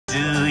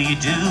you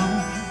do,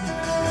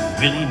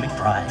 Willie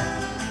McBride?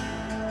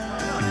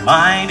 You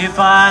mind if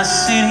I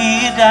sit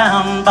here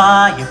down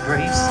by your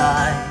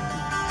graveside,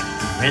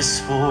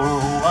 rest for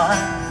a while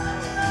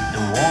in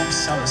the warm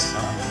summer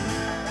sun?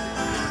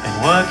 Been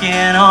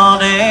working all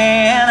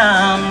day and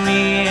I'm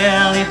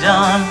nearly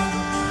done.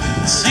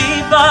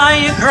 See by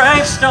your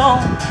gravestone,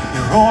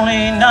 you're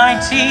only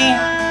 19.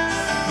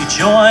 You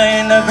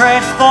joined the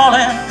great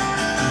falling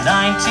in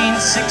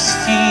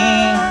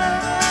 1916.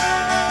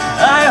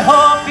 I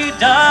hope you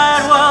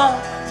died well,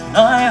 and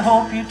I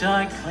hope you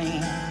died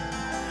clean.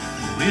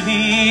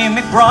 Willie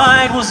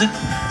McBride, was it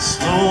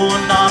slow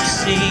and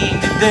obscene?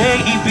 Did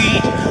they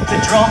beat the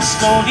drum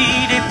slowly?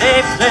 Did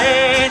they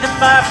play the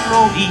fife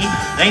slowly?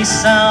 They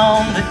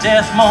sound the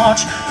death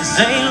march as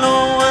they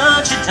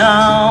lowered you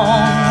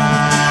down.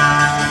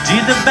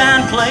 Did the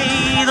band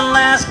play the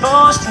last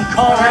boast and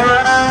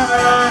chorus?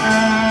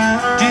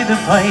 Did the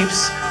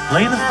pipes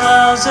play the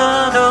flowers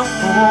of the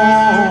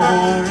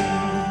forest?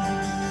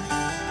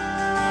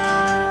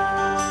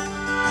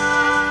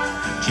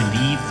 Did you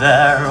leave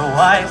there a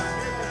wife,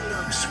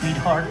 your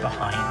sweetheart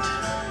behind?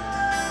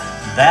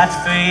 That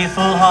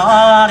faithful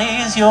heart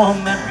is your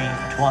memory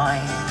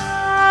twined.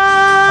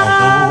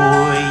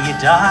 Although you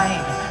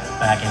died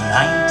back in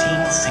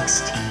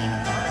 1916,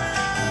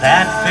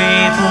 that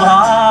faithful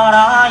heart,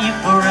 are you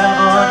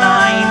forever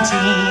 19?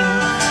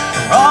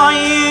 Or are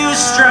you a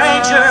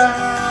stranger,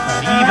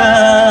 not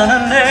even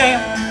a name,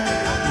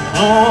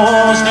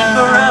 closed in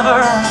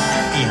forever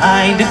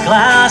behind a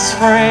glass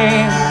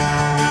frame?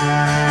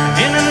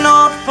 In an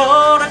old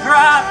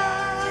photograph,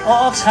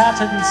 all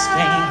tattered and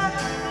stained,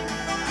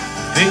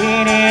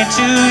 faded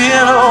to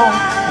yellow,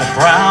 a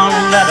brown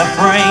leather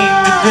frame.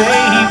 Did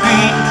they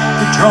beat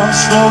the drum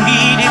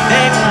slowly? Did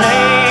they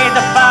play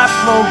the fife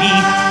slowly?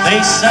 They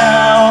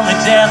sound the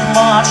death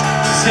march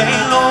as they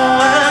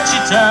lowered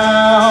you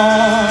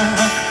down.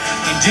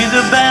 And did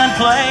the band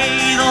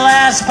play the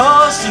last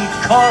post and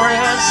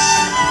chorus?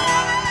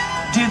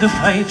 Did the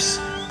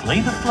pipes play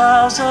the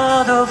flowers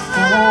of the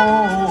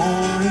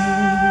forest?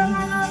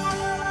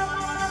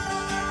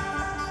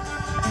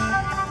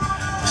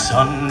 The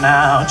sun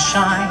now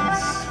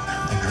shines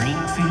the green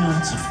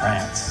fields of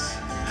France.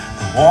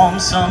 The warm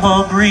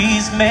summer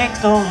breeze makes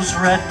those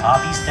red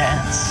poppies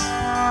dance.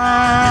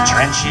 The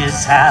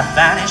trenches have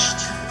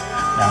vanished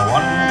now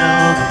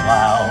under the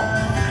plow.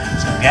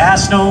 So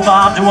gas, no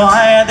barbed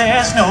wire,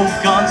 there's no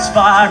guns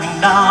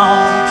firing now.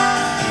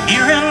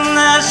 Here in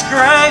this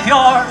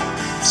graveyard,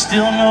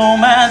 still no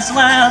man's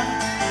land.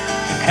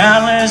 The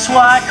countless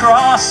white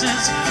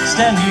crosses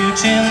stand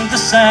mute in the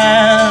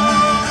sand.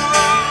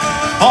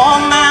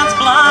 Poor man's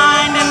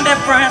blind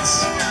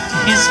indifference to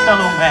his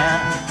fellow man,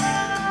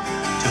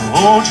 to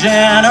old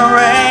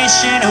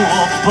generation who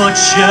are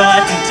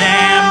butchered and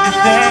damned. Did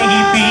they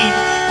beat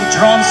the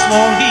drum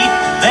slowly?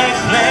 They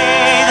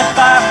play the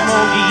fife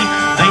slowly.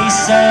 They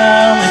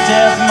sound the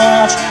death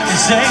march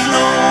as they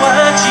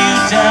lowered you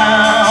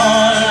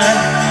down.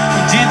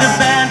 Did the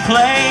band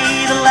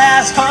play the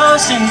last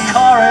verse and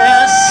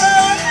chorus?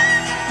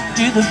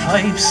 Did the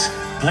pipes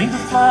play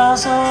the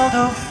flowers of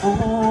the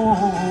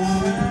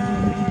forest?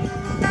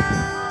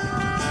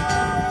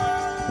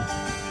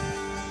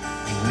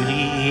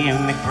 Willie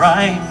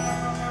McBride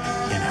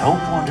can't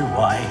help wonder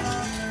why.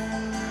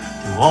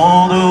 Do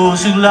all those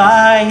who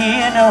lie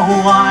here know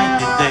why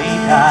did they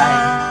die?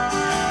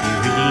 They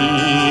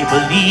really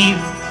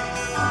believe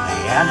when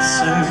they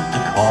answered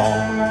the call.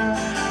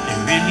 They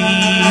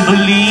really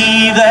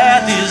believe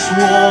that this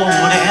war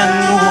would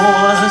end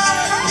wars.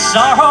 The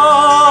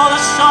sorrow,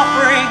 the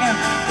suffering,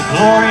 the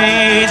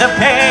glory, the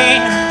pain,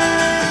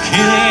 the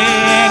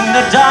killing,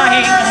 the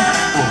dying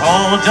were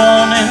all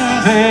done in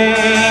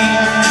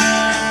vain.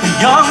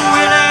 Young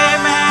Willie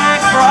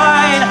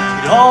McBride,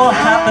 it all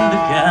happened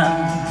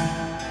again.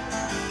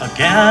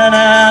 Again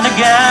and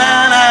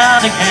again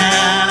and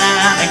again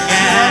and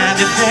again.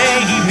 Did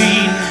they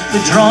beat the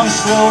drum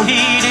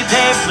slowly? Did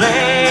they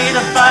play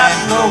the fife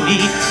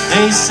slowly?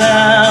 They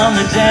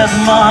sound the death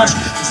march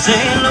as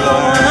they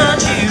lowered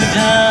you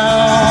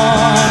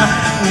down.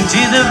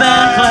 Did the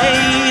band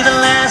play the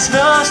last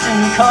verse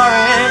and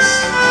chorus?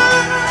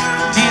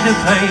 Did the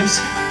pipes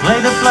play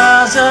the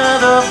flowers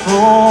of the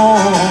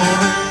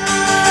forest?